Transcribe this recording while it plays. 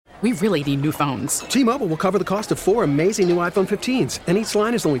We really need new phones. T-Mobile will cover the cost of 4 amazing new iPhone 15s, and each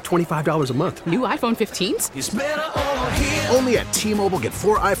line is only $25 a month. New iPhone 15s? It's better over here. Only at T-Mobile, get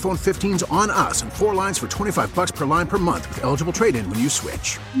 4 iPhone 15s on us and 4 lines for $25 per line per month with eligible trade-in when you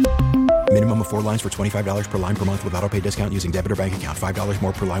switch. Minimum of 4 lines for $25 per line per month with autopay discount using debit or bank account. $5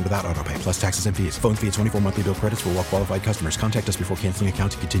 more per line without autopay, plus taxes and fees. Phone fee at 24 monthly bill credits for well-qualified customers. Contact us before canceling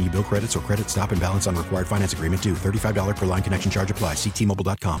account to continue bill credits or credit stop and balance on required finance agreement due. $35 per line connection charge applies. See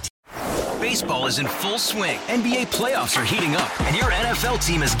T-Mobile.com. Baseball is in full swing. NBA playoffs are heating up, and your NFL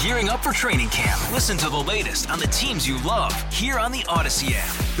team is gearing up for training camp. Listen to the latest on the teams you love here on the Odyssey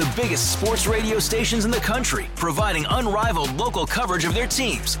app. The biggest sports radio stations in the country, providing unrivaled local coverage of their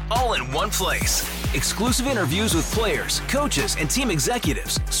teams, all in one place. Exclusive interviews with players, coaches, and team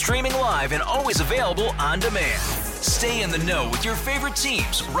executives, streaming live and always available on demand. Stay in the know with your favorite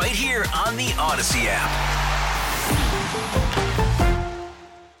teams right here on the Odyssey app.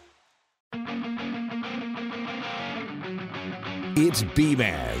 It's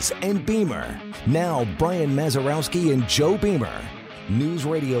Beamaz and Beamer. Now Brian Mazarowski and Joe Beamer. News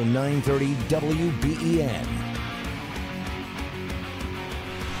Radio 930 WBEN.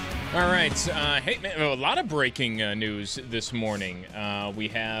 All right. Hey, man, a lot of breaking news this morning. We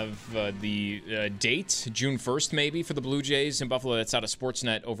have the date, June 1st, maybe, for the Blue Jays in Buffalo. That's out of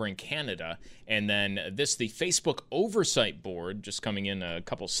Sportsnet over in Canada. And then the Facebook Oversight Board, just coming in a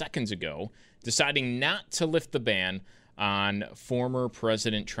couple seconds ago, deciding not to lift the ban on former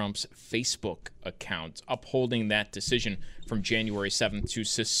President Trump's Facebook account, upholding that decision from January 7th to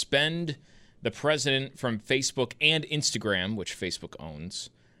suspend the president from Facebook and Instagram, which Facebook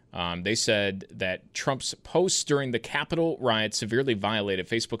owns. They said that Trump's posts during the Capitol riot severely violated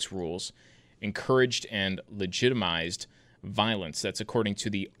Facebook's rules, encouraged and legitimized violence. That's according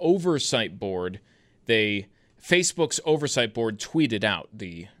to the Oversight Board. Facebook's Oversight Board tweeted out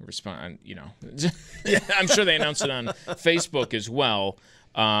the response, I'm sure they announced it on Facebook as well.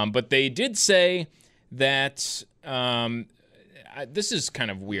 But they did say that this is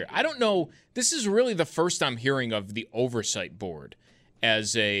kind of weird. I don't know. This is really the first I'm hearing of the Oversight Board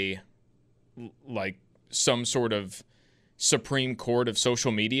as some sort of Supreme Court of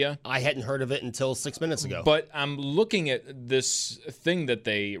social media. I hadn't heard of it until 6 minutes ago. But I'm looking at this thing that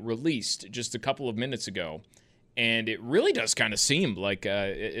they released just a couple of minutes ago, and it really does kind of seem like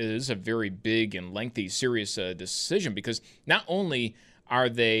it is a very big and lengthy, serious decision, because not only are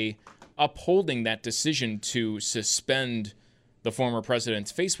they upholding that decision to suspend the former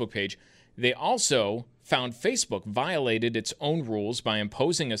president's Facebook page, they also found Facebook violated its own rules by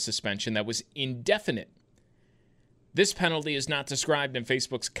imposing a suspension that was indefinite. This penalty is not described in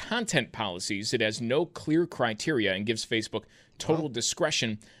Facebook's content policies. It has no clear criteria and gives Facebook total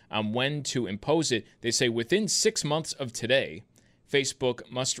discretion on when to impose it. They say within 6 months of today, Facebook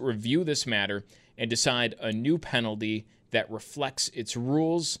must review this matter and decide a new penalty that reflects its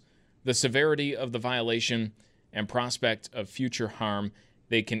rules, the severity of the violation, and prospect of future harm.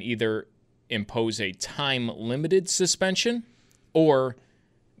 They can either impose a time-limited suspension or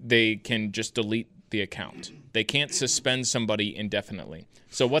they can just delete the account. They can't suspend somebody indefinitely.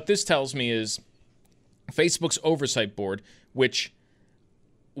 So what this tells me is Facebook's Oversight Board, which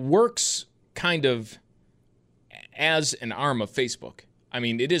works kind of as an arm of Facebook. I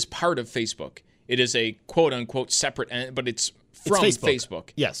mean, it is part of Facebook. It is a quote-unquote separate, but it's from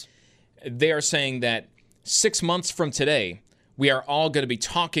Facebook. Yes. They are saying that 6 months from today, we are all going to be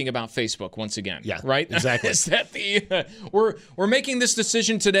talking about Facebook once again. Yeah, right? Exactly. Is that the we're making this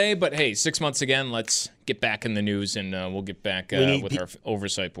decision today, but hey, 6 months again, let's get back in the news and we'll get back with our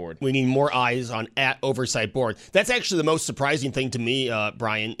Oversight Board. We need more eyes on @Oversight Board. That's actually the most surprising thing to me,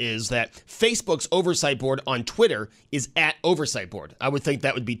 Brian, is that Facebook's Oversight Board on Twitter is @Oversight Board. I would think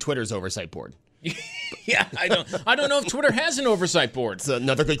that would be Twitter's Oversight Board. Yeah, I don't know if Twitter has an oversight board. It's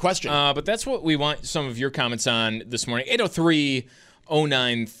another good question. But that's what we want some of your comments on this morning.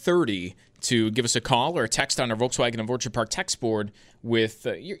 803-0930 to give us a call or a text on our Volkswagen of Orchard Park text board with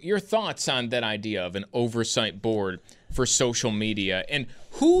your thoughts on that idea of an oversight board for social media. And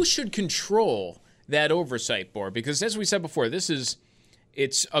who should control that oversight board? Because as we said before,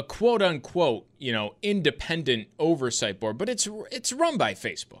 it's a quote-unquote, independent oversight board, but it's run by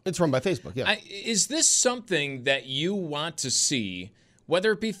Facebook. It's run by Facebook, yeah. Is this something that you want to see,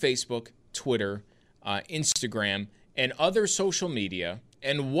 whether it be Facebook, Twitter, Instagram, and other social media,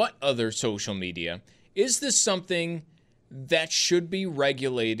 and what other social media, is this something that should be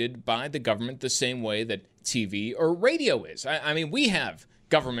regulated by the government the same way that TV or radio is? I mean, we have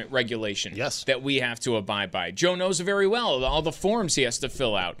government regulation Yes. that we have to abide by. Joe knows very well all the forms he has to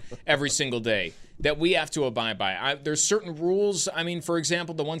fill out every single day that we have to abide by. There's certain rules. I mean, for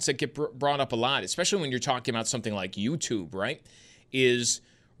example, the ones that get brought up a lot, especially when you're talking about something like YouTube, right, is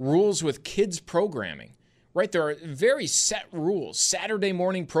rules with kids programming. Right, there are very set rules, Saturday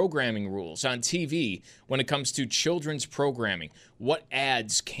morning programming rules on TV when it comes to children's programming. What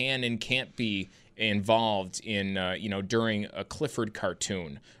ads can and can't be involved in, during a Clifford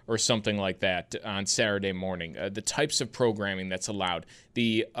cartoon or something like that on Saturday morning. The types of programming that's allowed,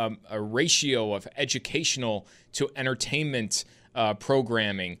 the a ratio of educational to entertainment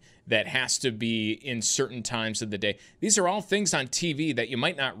programming that has to be in certain times of the day. These are all things on TV that you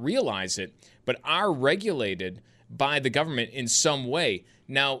might not realize it, but are regulated by the government in some way.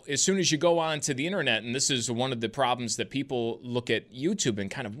 Now, as soon as you go on to the internet, and this is one of the problems that people look at YouTube and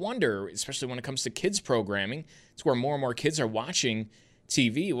kind of wonder, especially when it comes to kids programming, it's where more and more kids are watching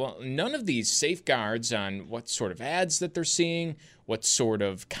TV. Well, none of these safeguards on what sort of ads that they're seeing, what sort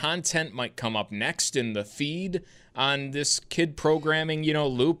of content might come up next in the feed on this kid programming,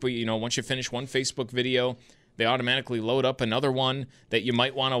 loop. Once you finish one Facebook video, they automatically load up another one that you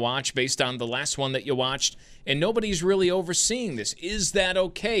might want to watch based on the last one that you watched. And nobody's really overseeing this. Is that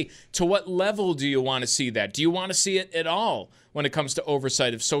okay? To what level do you want to see that? Do you want to see it at all when it comes to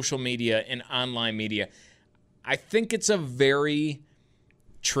oversight of social media and online media? I think it's a very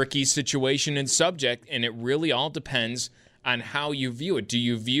tricky situation and subject, and it really all depends on how you view it. Do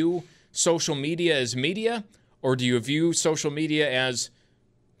you view social media as media, or do you view social media as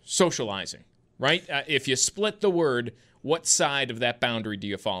socializing? Right? If you split the word, what side of that boundary do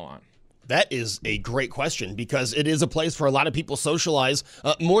you fall on? That is a great question, because it is a place where a lot of people socialize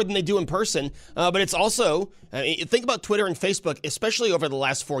more than they do in person. But it's also, think about Twitter and Facebook, especially over the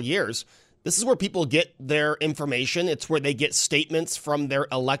last 4 years. This is where people get their information. It's where they get statements from their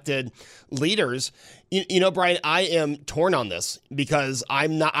elected leaders. Brian, I am torn on this because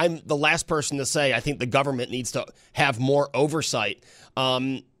I'm the last person to say I think the government needs to have more oversight.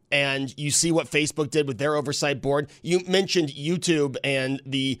 And you see what Facebook did with their oversight board. You mentioned YouTube and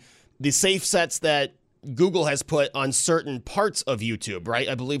the safe sets that Google has put on certain parts of YouTube, right?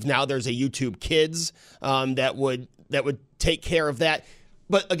 I believe now there's a YouTube Kids that would take care of that.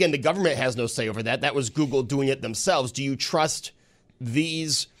 But again, the government has no say over that. That was Google doing it themselves. Do you trust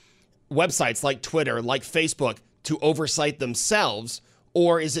these websites like Twitter, like Facebook, to oversight themselves?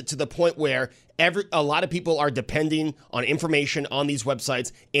 Or is it to the point where a lot of people are depending on information on these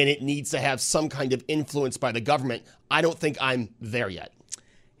websites and it needs to have some kind of influence by the government? I don't think I'm there yet.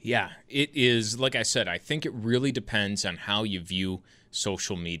 Yeah, it is. Like I said, I think it really depends on how you view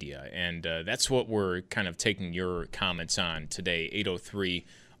social media. And that's what we're kind of taking your comments on today,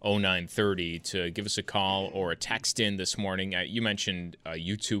 803-0930, to give us a call or a text in this morning. You mentioned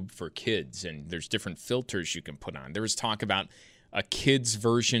YouTube for kids, and there's different filters you can put on. There was talk about a kid's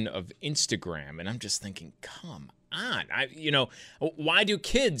version of Instagram, and I'm just thinking, come on. Why do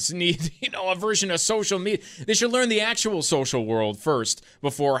kids need, a version of social media? They should learn the actual social world first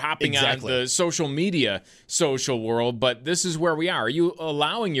before hopping on the social media social world. But this is where we are. Are you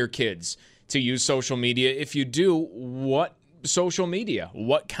allowing your kids to use social media? If you do, what social media?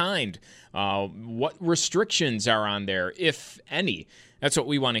 What kind? What restrictions are on there, if any? That's what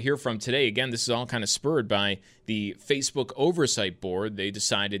we want to hear from today. Again, this is all kind of spurred by the Facebook Oversight Board. They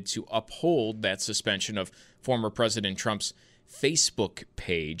decided to uphold that suspension of former President Trump's Facebook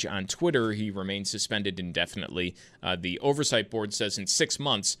page. On Twitter, he remains suspended indefinitely. The Oversight Board says in 6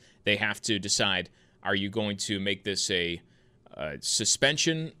 months, they have to decide, are you going to make this a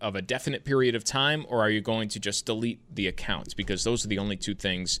suspension of a definite period of time, or are you going to just delete the accounts? Because those are the only two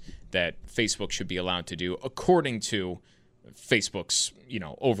things that Facebook should be allowed to do, according to Facebook's,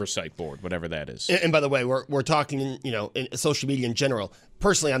 oversight board, whatever that is. And by the way, we're talking, in social media in general.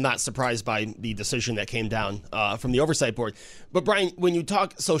 Personally, I'm not surprised by the decision that came down from the oversight board. But Brian, when you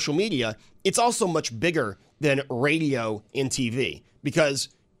talk social media, it's also much bigger than radio and TV, because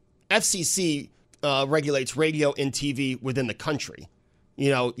FCC regulates radio and TV within the country.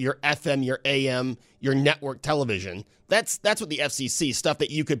 Your FM, your AM, your network television. That's what the FCC, stuff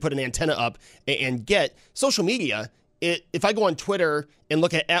that you could put an antenna up and get. Social media, if I go on Twitter and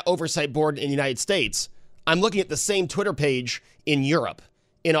look at Oversight Board in the United States, I'm looking at the same Twitter page in Europe,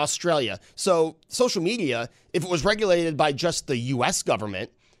 in Australia. So social media, if it was regulated by just the U.S. government,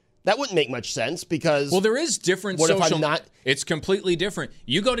 that wouldn't make much sense, because... Well, there is different what social... If I'm not... It's completely different.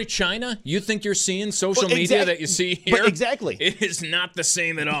 You go to China, you think you're seeing social media that you see here? But exactly. It is not the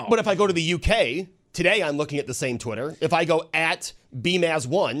same at all. But if I go to the UK, today I'm looking at the same Twitter. If I go at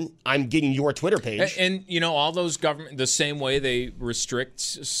BMAS1, I'm getting your Twitter page. And all those government, the same way they restrict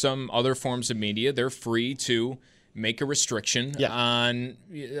some other forms of media, they're free to make a restriction on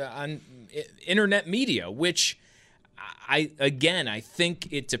internet media, which I think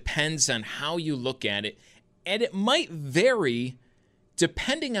it depends on how you look at it, and it might vary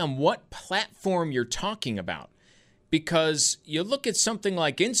depending on what platform you're talking about. Because you look at something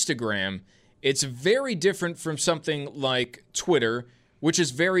like Instagram, it's very different from something like Twitter, which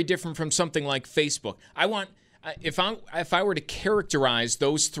is very different from something like Facebook. If I were to characterize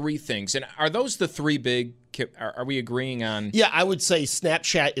those three things, and are those the three big? Are we agreeing on? Yeah, I would say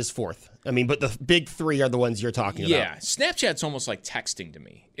Snapchat is fourth. I mean, but the big three are the ones you're talking about. Yeah, Snapchat's almost like texting to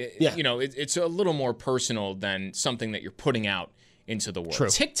me. It's a little more personal than something that you're putting out into the world. True.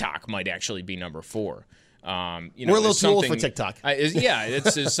 TikTok might actually be number 4. We're a little too old for TikTok.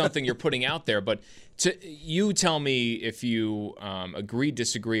 It's something you're putting out there. But you tell me if you agree,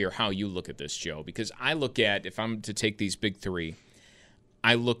 disagree, or how you look at this, Joe. Because I look at, if I'm to take these big three,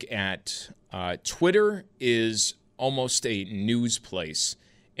 I look at Twitter is almost a news place.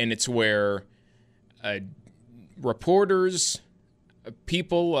 And it's where reporters,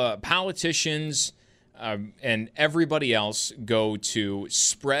 people, politicians, and everybody else go to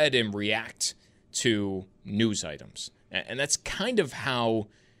spread and react to news items. And that's kind of how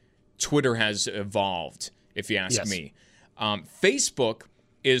Twitter has evolved, if you ask me. Facebook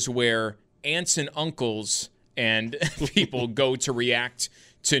is where aunts and uncles and people go to react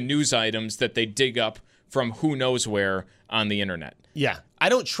to news items that they dig up from who knows where on the internet. Yeah. I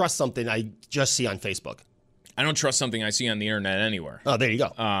don't trust something I just see on Facebook. I don't trust something I see on the internet anywhere. Oh, there you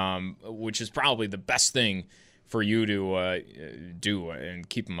go. Which is probably the best thing for you to do and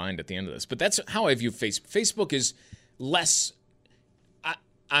keep in mind at the end of this. But that's how I view Facebook. Facebook is less...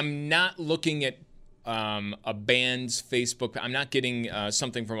 I'm not looking at a band's Facebook. I'm not getting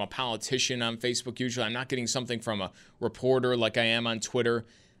something from a politician on Facebook usually. I'm not getting something from a reporter like I am on Twitter.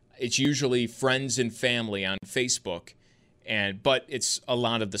 It's usually friends and family on Facebook. But it's a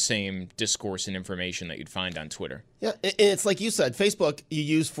lot of the same discourse and information that you'd find on Twitter. Yeah, and it's like you said, Facebook you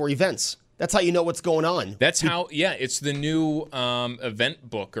use for events. That's how you know what's going on. That's how, it's the new event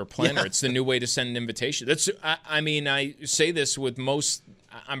book or planner. Yeah. It's the new way to send an invitation. I say this with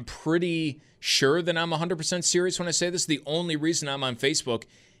I'm pretty sure that I'm 100% serious when I say this. The only reason I'm on Facebook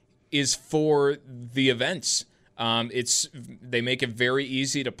is for the events. They make it very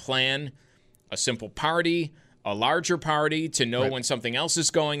easy to plan a simple party, a larger party, to know when something else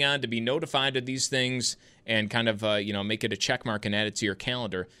is going on, to be notified of these things, and kind of make it a check mark and add it to your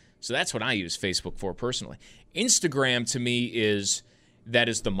calendar. So that's what I use Facebook for personally. Instagram to me is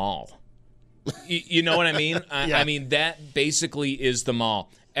the mall. You know what I mean? I mean, that basically is the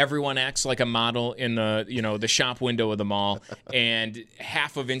mall. Everyone acts like a model in the shop window of the mall, and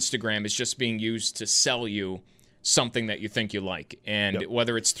half of Instagram is just being used to sell you something that you think you like. And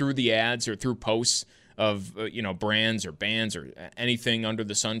whether it's through the ads or through posts of brands or bands or anything under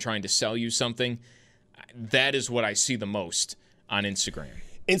the sun trying to sell you something, that is what I see the most on Instagram.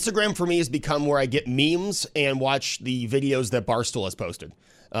 Instagram for me has become where I get memes and watch the videos that Barstool has posted.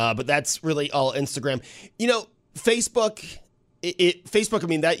 But that's really all Instagram. Facebook, Facebook, I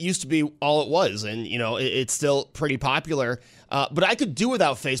mean, that used to be all it was, and it's still pretty popular. But I could do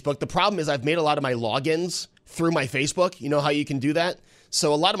without Facebook. The problem is I've made a lot of my logins through my Facebook. You know how you can do that?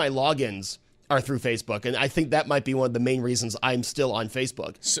 So a lot of my logins are through Facebook, and I think that might be one of the main reasons I'm still on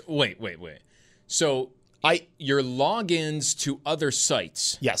Facebook. So, wait. So your logins to other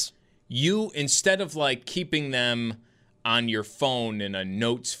sites. Yes. You, instead of keeping them on your phone in a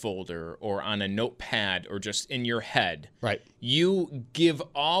notes folder or on a notepad or just in your head, right? You give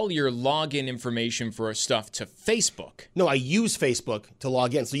all your login information for stuff to Facebook. No, I use Facebook to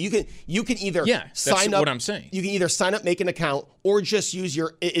log in. So you can either sign up. What I'm saying. You can either sign up, make an account, or just use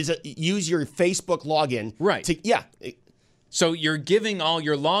your Facebook login. Right. So you're giving all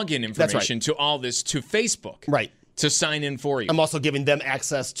your login information to all this to Facebook. Right. To sign in for you. I'm also giving them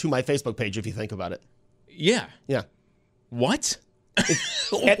access to my Facebook page if you think about it. Yeah. Yeah. What?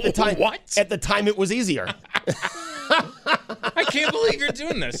 At the time, At the time, it was easier. I can't believe you're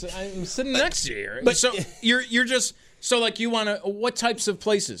doing this. I'm sitting next to you here. But so you're just you want to. What types of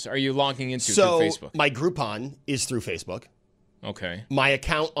places are you logging into through Facebook? My Groupon is through Facebook. Okay. My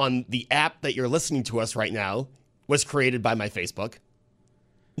account on the app that you're listening to us right now was created by my Facebook.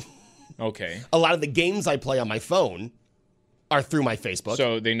 Okay. A lot of the games I play on my phone are through my Facebook.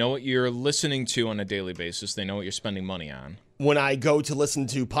 So they know what you're listening to on a daily basis. They know what you're spending money on. When I go to listen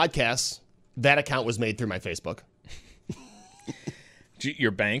to podcasts, that account was made through my Facebook.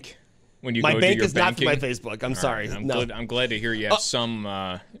 Your bank? when you my go bank do your is banking? not for my Facebook. I'm sorry. Right, I'm glad to hear you have some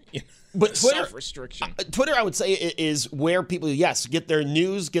But Twitter, self-restriction. Twitter, I would say, is where people, yes, get their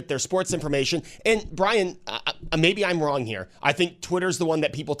news, get their sports information. And Brian, maybe I'm wrong here. I think Twitter's the one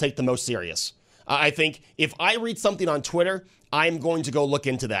that people take the most serious. I think if I read something on Twitter, I'm going to go look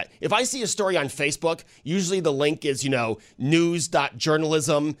into that. If I see a story on Facebook, usually the link is,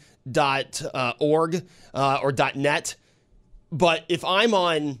 news.journalism.org or .net. But if I'm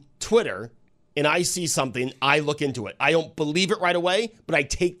on Twitter and I see something, I look into it. I don't believe it right away, but I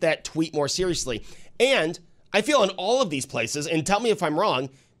take that tweet more seriously. And I feel in all of these places, and tell me if I'm wrong,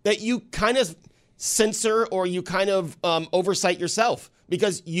 that you kind of censor or you kind of oversight yourself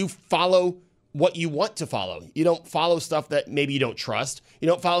because you follow what you want to follow. You don't follow stuff that maybe you don't trust. You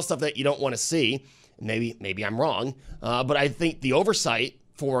don't follow stuff that you don't want to see. Maybe I'm wrong, but I think the oversight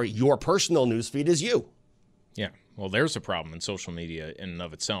for your personal newsfeed is you. Yeah. Well, there's a problem in social media in and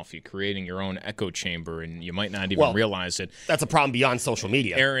of itself. You're creating your own echo chamber, and you might not even realize it. That's a problem beyond social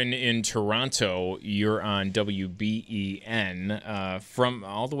media. Aaron, in Toronto, you're on WBEN from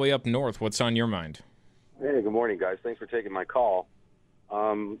all the way up north. What's on your mind? Hey, good morning, guys. Thanks for taking my call.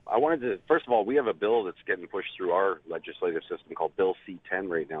 I wanted to, first of all, we have a bill that's getting pushed through our legislative system called Bill C-10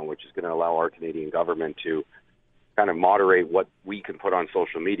 right now, which is going to allow our Canadian government to kind of moderate what we can put on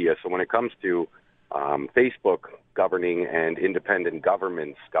social media. So when it comes to Facebook governing and independent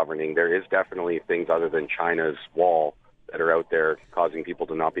governments governing, there is definitely things other than China's wall that are out there causing people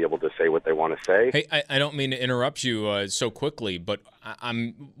to not be able to say what they want to say. Hey, I don't mean to interrupt you so quickly, but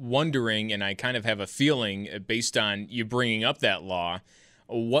I'm wondering, and I kind of have a feeling based on you bringing up that law,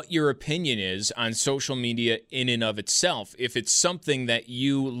 what your opinion is on social media in and of itself. If it's something that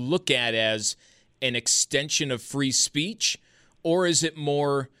you look at as an extension of free speech, or is it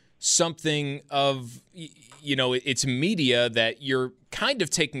more something of, it's media that you're kind of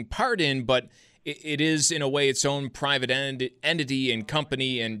taking part in, but it is in a way its own private entity and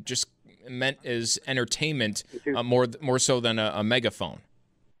company and just meant as entertainment more so than a megaphone?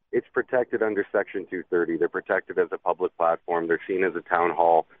 It's protected under Section 230. They're protected as a public platform. They're seen as a town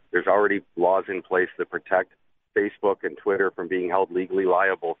hall. There's already laws in place that protect Facebook and Twitter from being held legally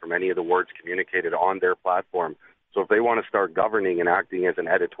liable from any of the words communicated on their platform. So if they want to start governing and acting as an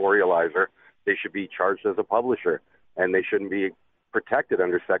editorializer, they should be charged as a publisher, and they shouldn't be protected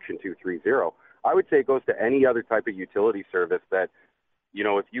under Section 230. I would say it goes to any other type of utility service that,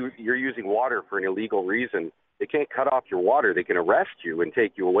 if you're using water for an illegal reason, they can't cut off your water. They can arrest you and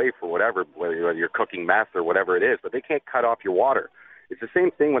take you away for whatever, whether you're cooking meth or whatever it is, but they can't cut off your water. It's the same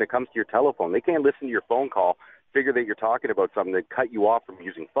thing when it comes to your telephone. They can't listen to your phone call, figure that you're talking about something, and cut you off from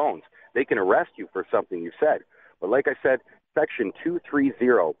using phones. They can arrest you for something you said. But like I said, Section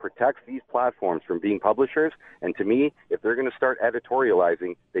 230 protects these platforms from being publishers, and to me, if they're going to start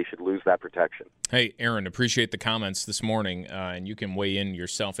editorializing, they should lose that protection. Hey, Aaron, appreciate the comments this morning, and you can weigh in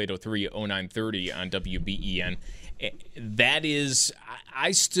yourself, 803-0930 on WBEN. That is,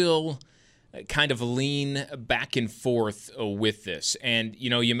 I still kind of lean back and forth with this. And,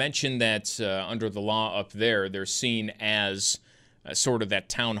 you mentioned that under the law up there, they're seen as sort of that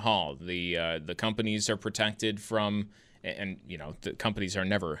town hall. The companies are protected from... And, the companies are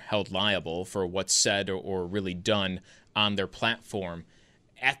never held liable for what's said or really done on their platform.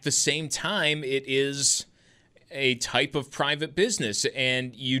 At the same time, it is a type of private business,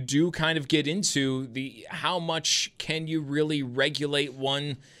 and you do kind of get into how much can you really regulate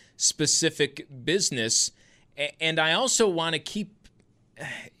one specific business. And I also want to keep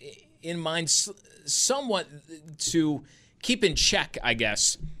in mind somewhat to keep in check, I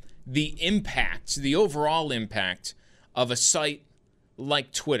guess, the overall impact of a site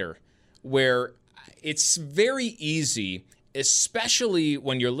like Twitter, where it's very easy, especially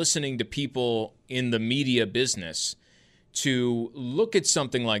when you're listening to people in the media business, to look at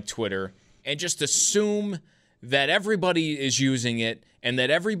something like Twitter and just assume that everybody is using it and that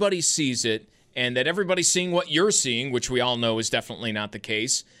everybody sees it and that everybody's seeing what you're seeing, which we all know is definitely not the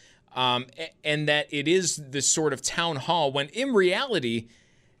case, and that it is this sort of town hall, when in reality,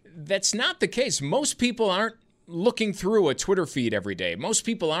 that's not the case. Most people aren't looking through a Twitter feed every day. Most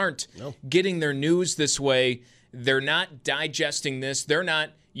people aren't getting their news this way. They're not digesting this. They're not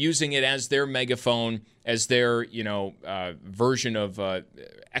using it as their megaphone, as their version of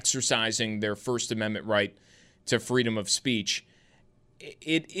exercising their First Amendment right to freedom of speech.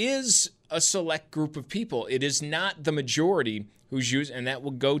 It is a select group of people. It is not the majority who's using, and that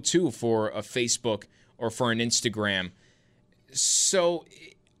will go too for a Facebook or for an Instagram. So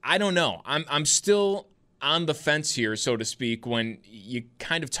I don't know. I'm still on the fence here, so to speak, when you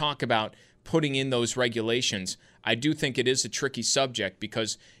kind of talk about putting in those regulations, I do think it is a tricky subject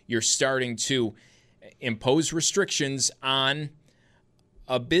because you're starting to impose restrictions on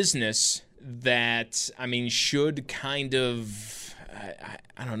a business that, I mean, should kind of,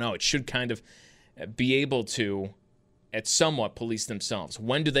 I don't know, it should kind of be able to at somewhat police themselves.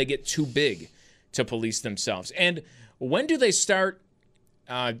 When do they get too big to police themselves? And when do they start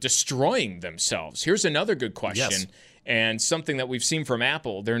destroying themselves? Here's another good question, yes. And something that we've seen from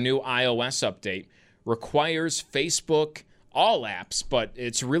Apple. Their new iOS update requires Facebook, all apps, but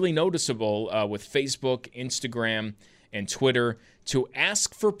it's really noticeable with Facebook, Instagram, and Twitter to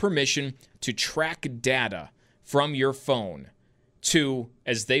ask for permission to track data from your phone to,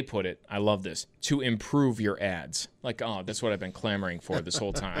 as they put it, I love this, to improve your ads. Like, oh, that's what I've been clamoring for this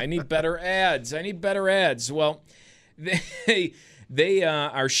whole time. I need better ads. Well, they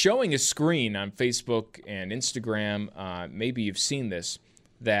are showing a screen on Facebook and Instagram. Maybe you've seen this,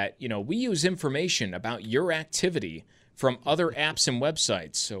 that, we use information about your activity from other apps and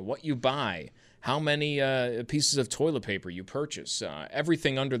websites. So what you buy, how many pieces of toilet paper you purchase,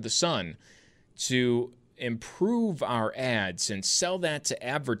 everything under the sun, to improve our ads and sell that to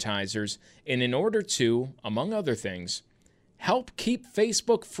advertisers, and in order to, among other things, help keep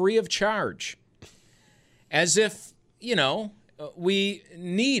Facebook free of charge. As if, we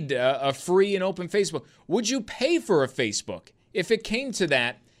need a free and open Facebook. Would you pay for a Facebook if it came to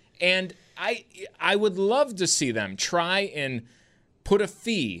that? And I would love to see them try and put a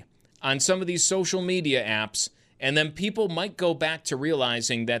fee on some of these social media apps, and then people might go back to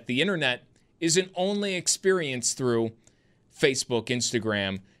realizing that the internet isn't only experienced through Facebook,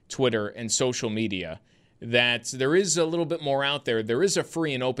 Instagram, Twitter, and social media, that there is a little bit more out there. There is a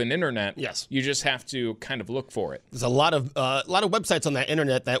free and open internet. Yes. You just have to kind of look for it. There's a lot of websites on that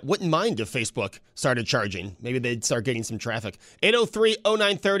internet that wouldn't mind if Facebook started charging. Maybe they'd start getting some traffic.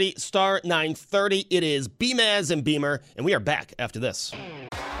 803-0930, star 930. It is Beamaz and Beamer, and we are back after this.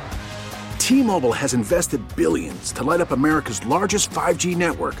 T-Mobile has invested billions to light up America's largest 5G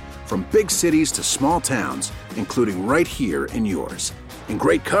network, from big cities to small towns, including right here in yours. And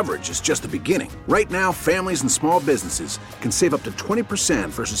great coverage is just the beginning. Right now, families and small businesses can save up to 20%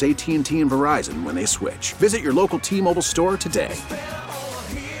 versus AT&T and Verizon when they switch. Visit your local T-Mobile store today.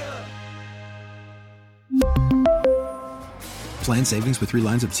 Plan savings with 3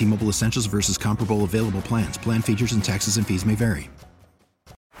 lines of T-Mobile Essentials versus comparable available plans. Plan features and taxes and fees may vary.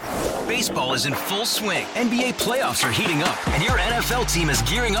 Baseball is in full swing. NBA playoffs are heating up, and your NFL team is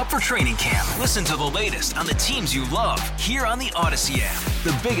gearing up for training camp. Listen to the latest on the teams you love here on the Odyssey app.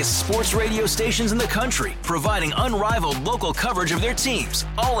 The biggest sports radio stations in the country, providing unrivaled local coverage of their teams,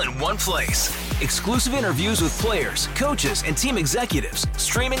 all in one place. Exclusive interviews with players, coaches, and team executives,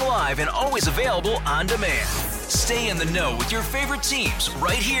 streaming live and always available on demand. Stay in the know with your favorite teams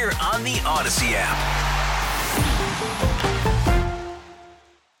right here on the Odyssey app.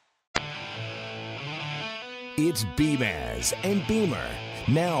 It's Beamaz and Beamer.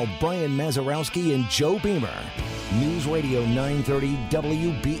 Now, Brian Mazarowski and Joe Beamer. News Radio 930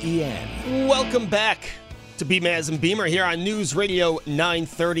 WBEN. Welcome back to Beamaz and Beamer here on News Radio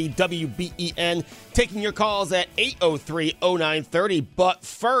 930 WBEN. Taking your calls at 803-0930. But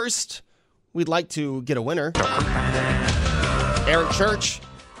first, we'd like to get a winner. Eric Church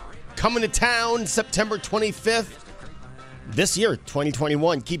coming to town September 25th. This year,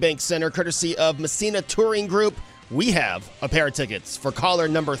 2021, KeyBank Center, courtesy of Messina Touring Group. We have a pair of tickets for caller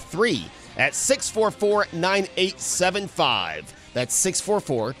number 3 at 644-9875. That's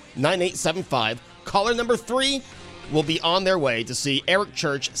 644-9875. Caller number 3 will be on their way to see Eric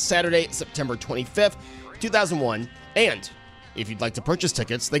Church Saturday, September 25th, 2001. And if you'd like to purchase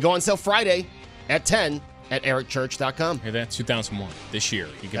tickets, they go on sale Friday at 10 at ericchurch.com. Hey, that's 2001, this year.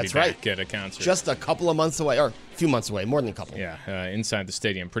 You can That's be back right. at a concert. Just a couple of months away, or a few months away, more than a couple. Yeah, inside the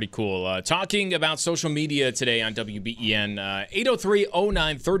stadium. Pretty cool. Talking about social media today on WBEN.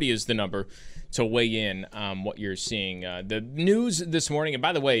 803-0930 is the number to weigh in on what you're seeing. The news this morning, and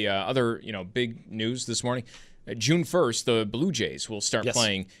by the way, other big news this morning, June 1st, the Blue Jays will start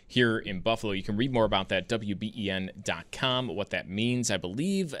playing here in Buffalo. You can read more about that, WBEN.com, what that means. I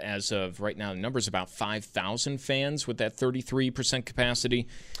believe as of right now, the number is about 5,000 fans with that 33% capacity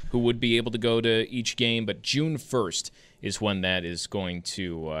who would be able to go to each game. But June 1st is when that is going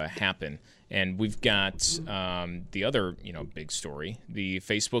to happen. And we've got the other big story, the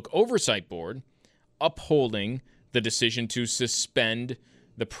Facebook Oversight Board upholding the decision to suspend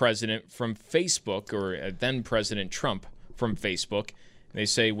the president from Facebook, or then President Trump from Facebook. They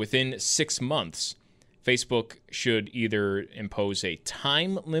say within 6 months, Facebook should either impose a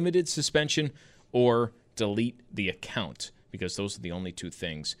time-limited suspension or delete the account. because those are the only two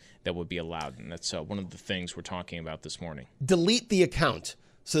things that would be allowed. And that's one of the things we're talking about this morning. Delete the account.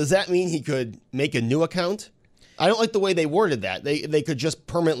 So does that mean he could make a new account? I don't like the way they worded that. They could just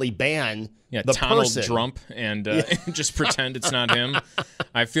permanently ban the Donald person. Trump and just pretend it's not him.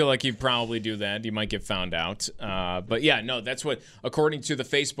 I feel like he'd probably do that. He might get found out. But yeah, no, that's what, according to the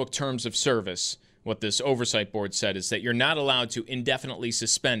Facebook terms of service, what this oversight board said is that you're not allowed to indefinitely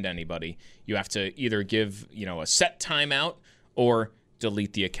suspend anybody. You have to either give, a set timeout or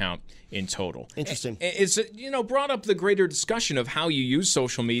delete the account in total. Interesting. It's, brought up the greater discussion of how you use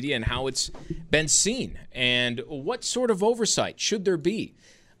social media and how it's been seen and what sort of oversight should there be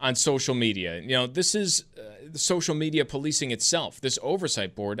on social media. This is social media policing itself. This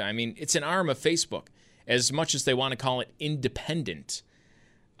oversight board, it's an arm of Facebook. As much as they want to call it independent,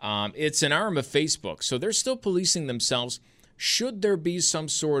 it's an arm of Facebook. So they're still policing themselves. Should there be some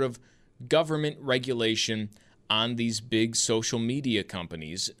sort of government regulation on these big social media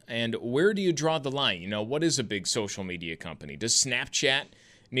companies? And where do you draw the line? What is a big social media company? Does Snapchat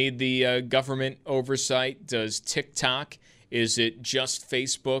need the government oversight? Does TikTok? Is it just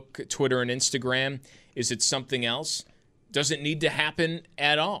Facebook, Twitter, and Instagram? Is it something else? Does it need to happen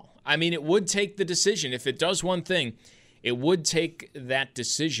at all? It would take the decision. If it does one thing, it would take that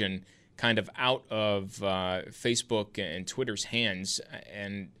decision kind of out of Facebook and Twitter's hands.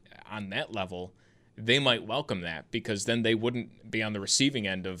 And on that level, they might welcome that because then they wouldn't be on the receiving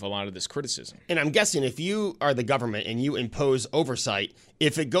end of a lot of this criticism. And I'm guessing if you are the government and you impose oversight,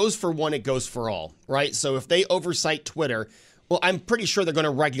 if it goes for one, it goes for all, right? So if they oversight Twitter, well, I'm pretty sure they're going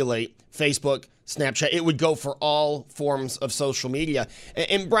to regulate Facebook, Snapchat. It would go for all forms of social media.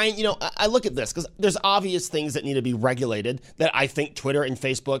 And Brian, I look at this because there's obvious things that need to be regulated that I think Twitter and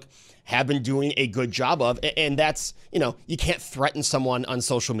Facebook have been doing a good job of. And that's, you can't threaten someone on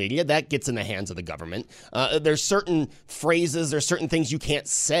social media. That gets in the hands of the government. There's certain phrases, there's certain things you can't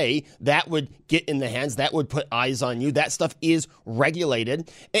say that would get in the hands, that would put eyes on you. That stuff is regulated.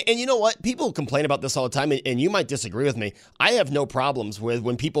 And you know what? People complain about this all the time, and you might disagree with me. I have no problems with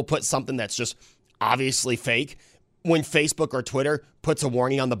when people put something that's just obviously fake, when Facebook or Twitter puts a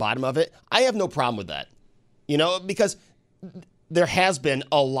warning on the bottom of it. I have no problem with that, because there has been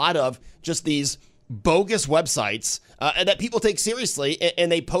a lot of just these bogus websites that people take seriously,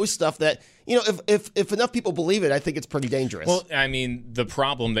 and they post stuff that, if enough people believe it, I think it's pretty dangerous. Well, the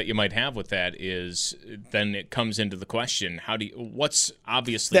problem that you might have with that is then it comes into the question: what's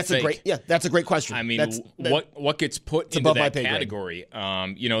obviously fake? That's a great question. What gets put into that category?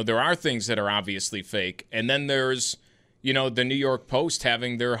 There are things that are obviously fake, and then there's the New York Post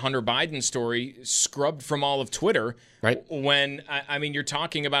having their Hunter Biden story scrubbed from all of Twitter. Right. When, you're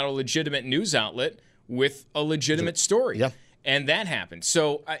talking about a legitimate news outlet with a legitimate story. Yeah. And that happened.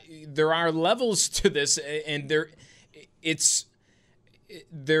 So there are levels to this, and there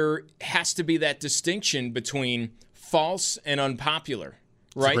has to be that distinction between false and unpopular,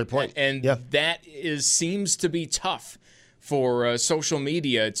 right? That's a great point. And that seems to be tough for social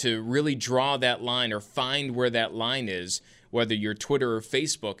media to really draw that line or find where that line is, whether you're Twitter or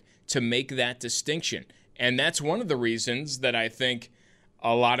Facebook, to make that distinction. And that's one of the reasons that I think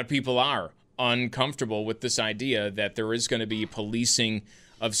a lot of people are uncomfortable with this idea that there is going to be policing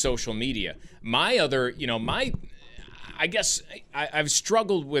of social media. I guess I've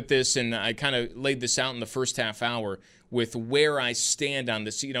struggled with this, and I kind of laid this out in the first half hour with where I stand on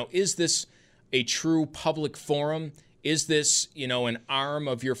this. Is this a true public forum? Is this, an arm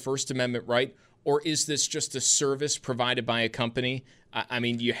of your First Amendment right? Or is this just a service provided by a company?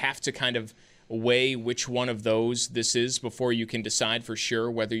 You have to kind of weigh which one of those this is before you can decide for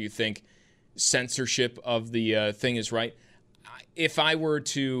sure whether you think censorship of the thing is right. If I were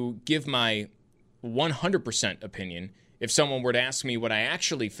to give my 100% opinion, if someone were to ask me what I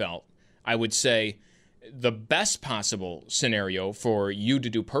actually felt, I would say the best possible scenario for you to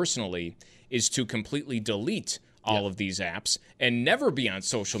do personally is to completely delete all of these apps and never be on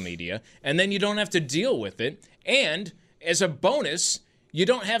social media, and then you don't have to deal with it. And as a bonus, you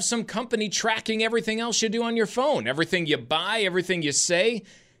don't have some company tracking everything else you do on your phone, everything you buy, everything you say.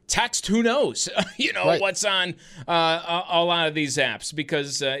 Text, who knows, what's on a lot of these apps,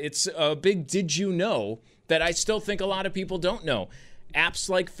 because it's a big did you know that I still think a lot of people don't know. Apps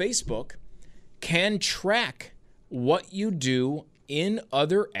like Facebook can track what you do in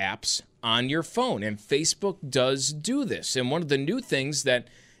other apps on your phone, and Facebook does do this. And one of the new things that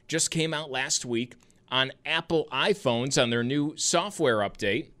just came out last week on Apple iPhones on their new software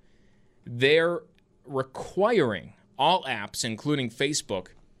update, they're requiring all apps, including Facebook,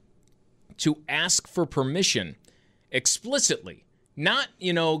 to ask for permission explicitly, Not,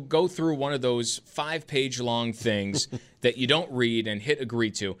 go through one of those 5-page long things that you don't read and hit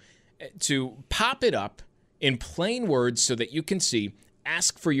agree to pop it up in plain words so that you can see,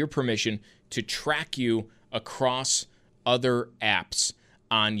 ask for your permission to track you across other apps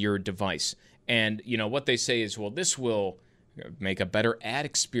on your device. And, what they say is, well, this will make a better ad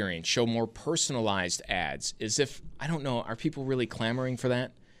experience, show more personalized ads. As if, I don't know, are people really clamoring for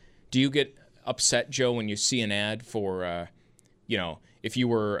that? Do you get upset, Joe, when you see an ad for, if you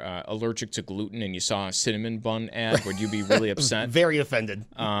were allergic to gluten and you saw a cinnamon bun ad, would you be really upset? Very offended.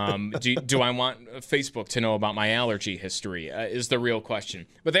 Do I want Facebook to know about my allergy history is the real question.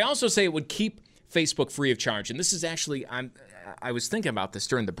 But they also say it would keep Facebook free of charge. And this is actually, I was thinking about this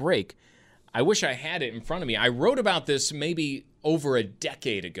during the break. I wish I had it in front of me. I wrote about this maybe over a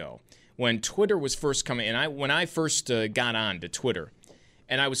decade ago when Twitter was first coming. And when I first got on to Twitter,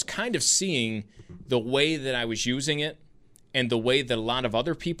 and I was kind of seeing the way that I was using it and the way that a lot of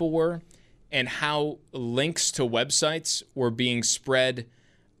other people were, and how links to websites were being spread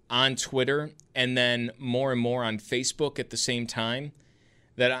on Twitter and then more and more on Facebook at the same time,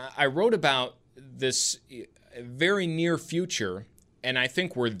 that I wrote about this very near future, and I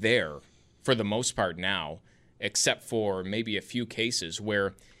think we're there for the most part now, except for maybe a few cases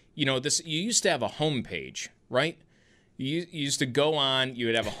where, you used to have a home page, right? You used to go on, you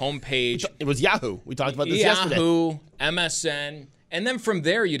would have a home page. It was Yahoo. We talked about this yesterday. Yahoo, MSN, and then from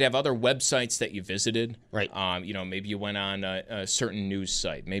there you'd have other websites that you visited. Right. Maybe you went on a certain news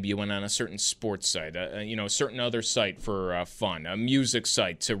site. Maybe you went on a certain sports site, a certain other site for fun, a music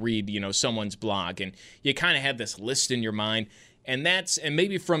site to read, someone's blog. And you kind of had this list in your mind. And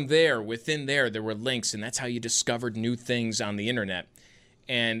maybe from there, within there were links, and that's how you discovered new things on the internet.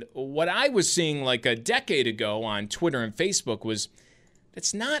 And what I was seeing like a decade ago on Twitter and Facebook was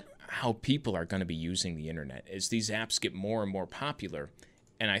that's not how people are going to be using the internet as these apps get more and more popular.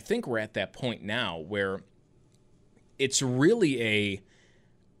 And I think we're at that point now where it's really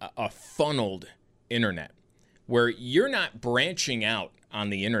a funneled internet where you're not branching out on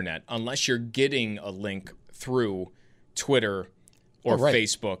the internet unless you're getting a link through Twitter or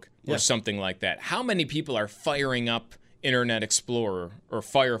Facebook or something like that. How many people are firing up Internet Explorer or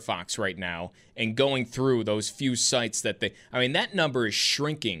Firefox right now and going through those few sites that that number is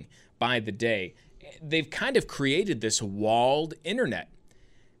shrinking by the day. They've kind of created this walled internet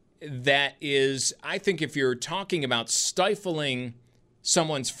that is, I think if you're talking about stifling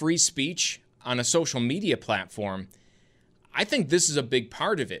someone's free speech on a social media platform, I think this is a big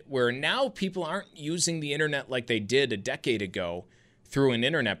part of it, where now people aren't using the internet like they did a decade ago through an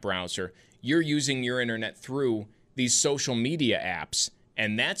internet browser. You're using your internet through these social media apps,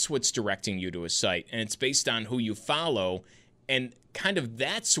 and that's what's directing you to a site, and it's based on who you follow, and kind of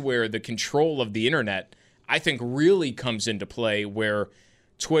that's where the control of the internet, I think, really comes into play, where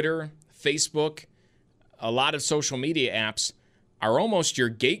Twitter, Facebook, a lot of social media apps are almost your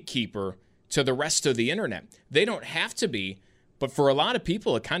gatekeeper to the rest of the internet. They don't have to be, but for a lot of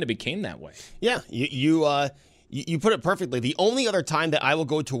people, it kind of became that way. Yeah, you put it perfectly. The only other time that I will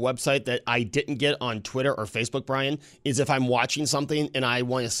go to a website that I didn't get on Twitter or Facebook, Brian, is if I'm watching something and I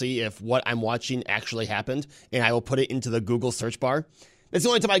want to see if what I'm watching actually happened, and I will put it into the Google search bar. That's the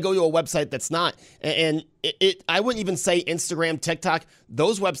only time I go to a website that's not. And I wouldn't even say Instagram, TikTok.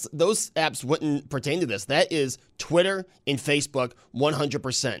 Those apps wouldn't pertain to this. That is Twitter and Facebook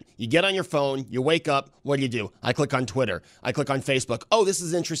 100%. You get on your phone, you wake up, what do? I click on Twitter. I click on Facebook. Oh, this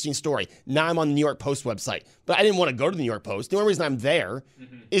is an interesting story. Now I'm on the New York Post website. But I didn't want to go to the New York Post. The only reason I'm there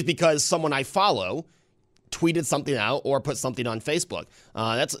is because someone I follow tweeted something out or put something on Facebook.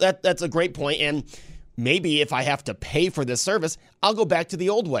 That's a great point. And maybe if I have to pay for this service, I'll go back to the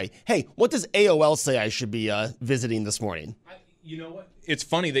old way. Hey, what does AOL say I should be visiting this morning? You know what? It's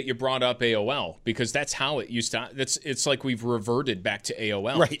funny that you brought up AOL, because that's how it used to. It's like we've reverted back to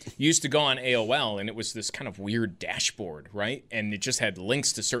AOL. Right. You used to go on AOL, and it was this kind of weird dashboard, right? And it just had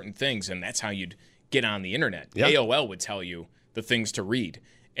links to certain things, and that's how you'd get on the internet. Yeah. AOL would tell you the things to read.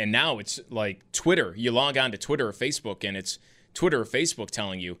 And now it's like Twitter. You log on to Twitter or Facebook, and it's Twitter or Facebook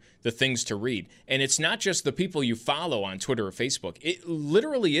telling you the things to read. And it's not just the people you follow on Twitter or Facebook. It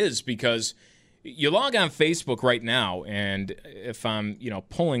literally is, because you log on Facebook right now, and if I'm,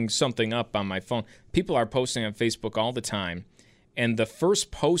 pulling something up on my phone, people are posting on Facebook all the time. And the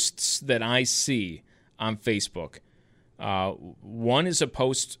first posts that I see on Facebook, one is a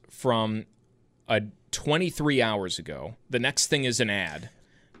post from 23 hours ago. The next thing is an ad.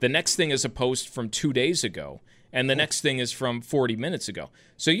 The next thing is a post from 2 days ago. And the next thing is from 40 minutes ago.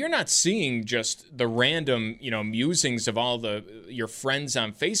 So you're not seeing just the random, musings of all your friends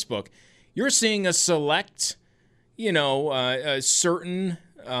on Facebook. You're seeing a select, a certain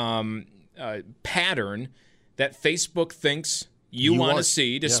pattern that Facebook thinks you want to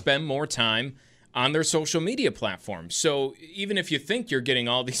see to spend more time on their social media platform. So even if you think you're getting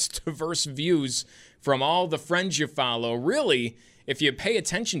all these diverse views from all the friends you follow, really, if you pay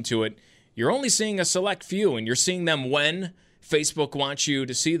attention to it, you're only seeing a select few, and you're seeing them when Facebook wants you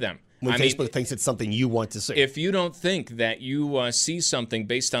to see them. When Facebook thinks it's something you want to see. If you don't think that you see something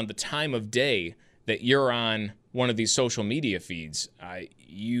based on the time of day that you're on one of these social media feeds,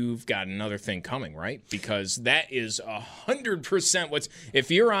 you've got another thing coming, right? Because that is 100% what's...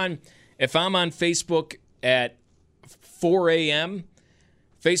 If I'm on Facebook at 4 a.m.,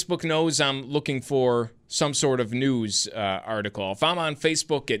 Facebook knows I'm looking for some sort of news article. If I'm on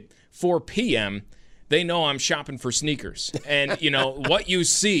Facebook at 4 p.m., they know I'm shopping for sneakers. And, what you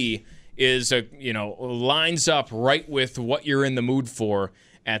see is, lines up right with what you're in the mood for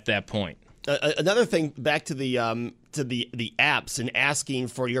at that point. Another thing, back to the apps and asking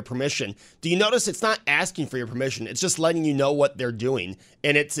for your permission. Do you notice it's not asking for your permission? It's just letting you know what they're doing.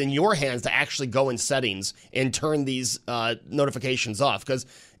 And it's in your hands to actually go in settings and turn these notifications off, because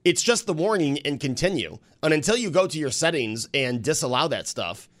it's just the warning and continue. And until you go to your settings and disallow that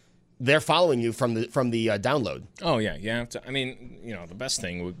stuff, they're following you from the download. Oh, yeah. The best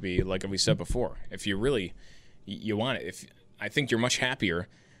thing would be, like we said before, if you really you want it. I think you're much happier.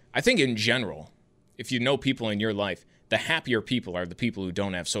 I think in general, if you know people in your life, the happier people are the people who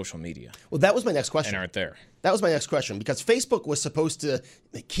don't have social media. Well, that was my next question. And aren't there. That was my next question, because Facebook was supposed to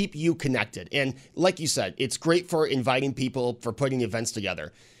keep you connected. And like you said, it's great for inviting people, for putting events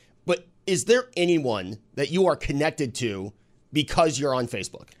together. But is there anyone that you are connected to because you're on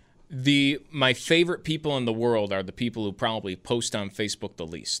Facebook? My favorite people in the world are the people who probably post on Facebook the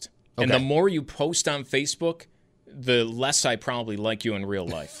least. Okay. And the more you post on Facebook, the less I probably like you in real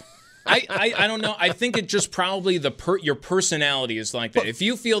life. I don't know. I think it just probably your personality is like that. If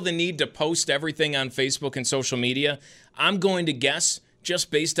you feel the need to post everything on Facebook and social media, I'm going to guess, just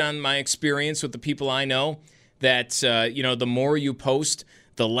based on my experience with the people I know, that the more you post,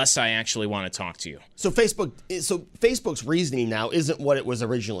 the less I actually want to talk to you. So Facebook's reasoning now isn't what it was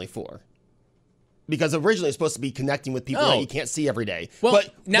originally for. Because originally it's supposed to be connecting with people that you can't see every day. Well,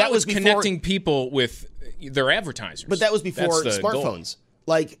 but now it was connecting people with their advertisers. But that was before smartphones.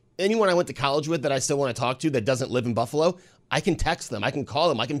 Like, anyone I went to college with that I still want to talk to that doesn't live in Buffalo, I can text them, I can call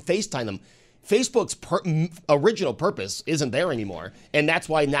them, I can FaceTime them. Facebook's original purpose isn't there anymore. And that's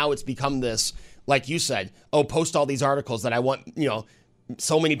why now it's become this, like you said, post all these articles that I want,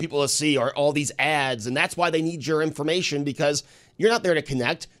 so many people to see, or all these ads. And that's why they need your information, because you're not there to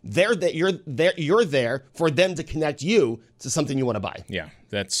connect. You're there for them to connect you to something you want to buy. Yeah,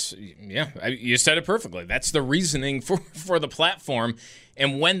 you said it perfectly. That's the reasoning for the platform.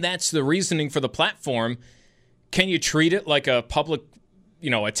 And when that's the reasoning for the platform, can you treat it like a public,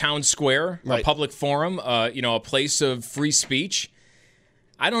 a town square, right, a public forum, a place of free speech?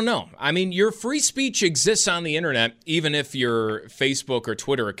 I don't know. I mean, your free speech exists on the internet, even if your Facebook or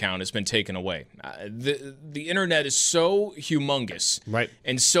Twitter account has been taken away. The internet is so humongous, right,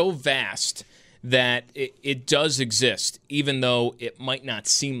 and so vast that it does exist, even though it might not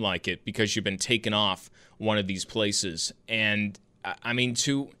seem like it because you've been taken off one of these places. And I mean,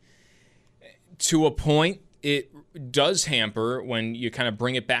 to a point, it does hamper when you kind of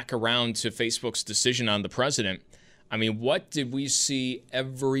bring it back around to Facebook's decision on the president. I mean, what did we see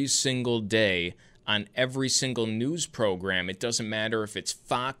every single day on every single news program? It doesn't matter if it's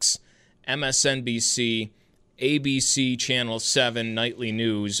Fox, MSNBC, ABC, Channel 7, Nightly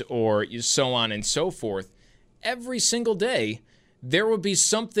News, or so on and so forth. Every single day, there would be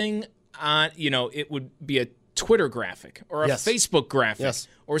something on, it would be a Twitter graphic or a Facebook graphic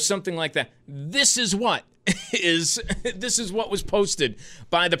or something like that. This is what was posted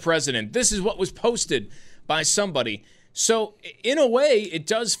by the president. This is what was posted by somebody. So in a way, it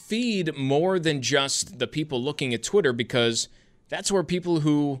does feed more than just the people looking at Twitter, because that's where people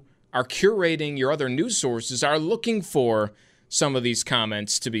who are curating your other news sources are looking for some of these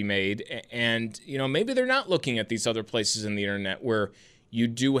comments to be made. And, maybe they're not looking at these other places in the internet where you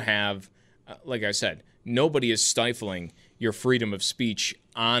do have, like I said, nobody is stifling your freedom of speech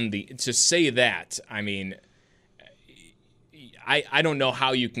to say that. I mean, I don't know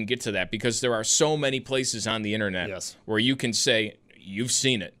how you can get to that, because there are so many places on the internet where you can say, you've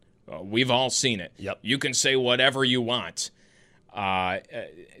seen it. We've all seen it. Yep. You can say whatever you want I'm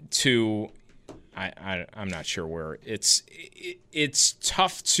not sure where. It's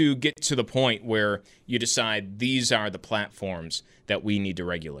tough to get to the point where you decide these are the platforms that we need to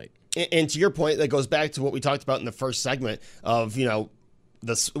regulate. And to your point, that goes back to what we talked about in the first segment of,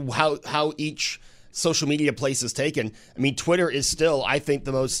 how social media place is taken. I mean, Twitter is still, I think,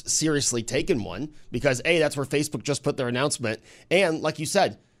 the most seriously taken one because, A, that's where Facebook just put their announcement. And like you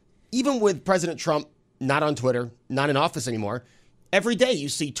said, even with President Trump not on Twitter, not in office anymore, every day you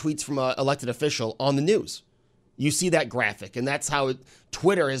see tweets from an elected official on the news. You see that graphic, and that's how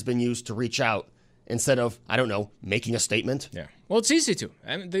Twitter has been used to reach out instead of, I don't know, making a statement. Yeah. Well, it's easy to.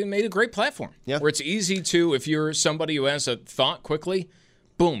 I mean, they made a great platform where it's easy to, if you're somebody who has a thought quickly,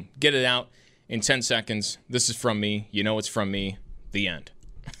 boom, get it out in 10 seconds. This is from me. You know it's from me. The end.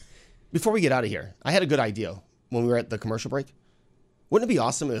 Before we get out of here, I had a good idea when we were at the commercial break. Wouldn't it be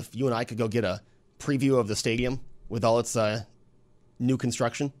awesome if you and I could go get a preview of the stadium with all its new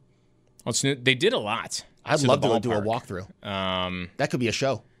construction? Well, it's new. They did a lot. I'd love to do a walkthrough. That could be a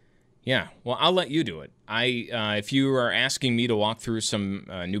show. Yeah, well, I'll let you do it. If you are asking me to walk through some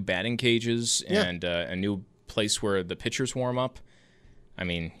new batting cages and a new place where the pitchers warm up, I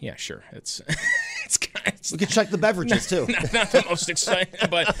mean, yeah, sure. It's we could check the beverages too. Not the most exciting,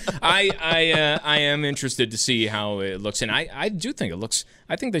 but I am interested to see how it looks, and I do think it looks.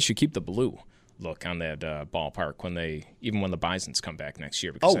 I think they should keep the blue look on that ballpark when the Bisons come back next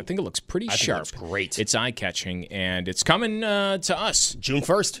year, because I think it looks pretty sharp. Think that's great. It's eye-catching, and it's coming to us. June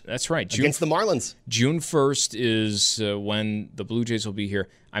 1st. That's right. Against the Marlins. June 1st is when the Blue Jays will be here.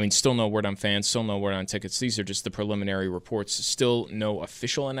 I mean, still no word on fans, still no word on tickets. These are just the preliminary reports. Still no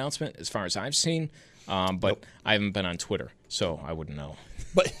official announcement as far as I've seen, but I haven't been on Twitter, so I wouldn't know.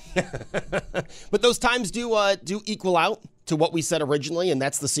 But those times do equal out to what we said originally, and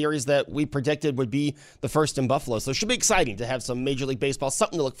that's the series that we predicted would be the first in Buffalo. So it should be exciting to have some Major League Baseball,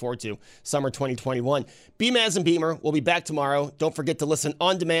 something to look forward to, summer 2021. Beamaz and Beamer will be back tomorrow. Don't forget to listen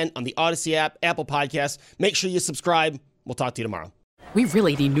on demand on the Odyssey app, Apple Podcasts. Make sure you subscribe. We'll talk to you tomorrow. We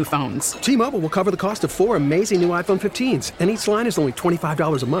really need new phones. T-Mobile will cover the cost of 4 amazing new iPhone 15s, and each line is only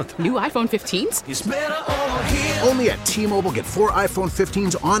 $25 a month. New iPhone 15s? It's better over here. Only at T-Mobile, get 4 iPhone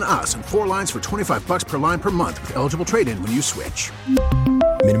 15s on us and 4 lines for $25 per line per month with eligible trade-in when you switch.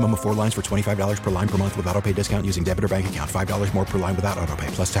 Minimum of 4 lines for $25 per line per month with autopay discount using debit or bank account. $5 more per line without autopay,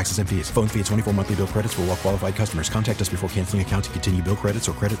 plus taxes and fees. Phone fee at 24 monthly bill credits for well-qualified customers. Contact us before canceling account to continue bill credits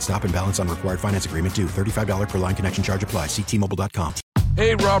or credit stop and balance on required finance agreement due. $35 per line connection charge applies. See T-Mobile.com.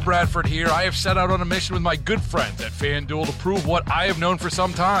 Hey, Rob Bradford here. I have set out on a mission with my good friends at FanDuel to prove what I have known for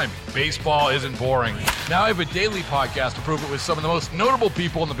some time. Baseball isn't boring. Now I have a daily podcast to prove it with some of the most notable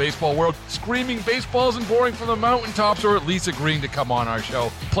people in the baseball world, screaming baseball isn't boring from the mountaintops, or at least agreeing to come on our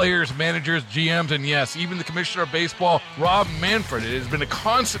show. Players, managers, GMs, and yes, even the commissioner of baseball, Rob Manfred. It has been a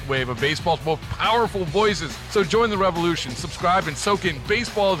constant wave of baseball's most powerful voices. So join the revolution. Subscribe and soak in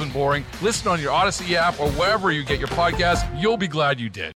Baseball Isn't Boring. Listen on your Odyssey app or wherever you get your podcasts. You'll be glad you did.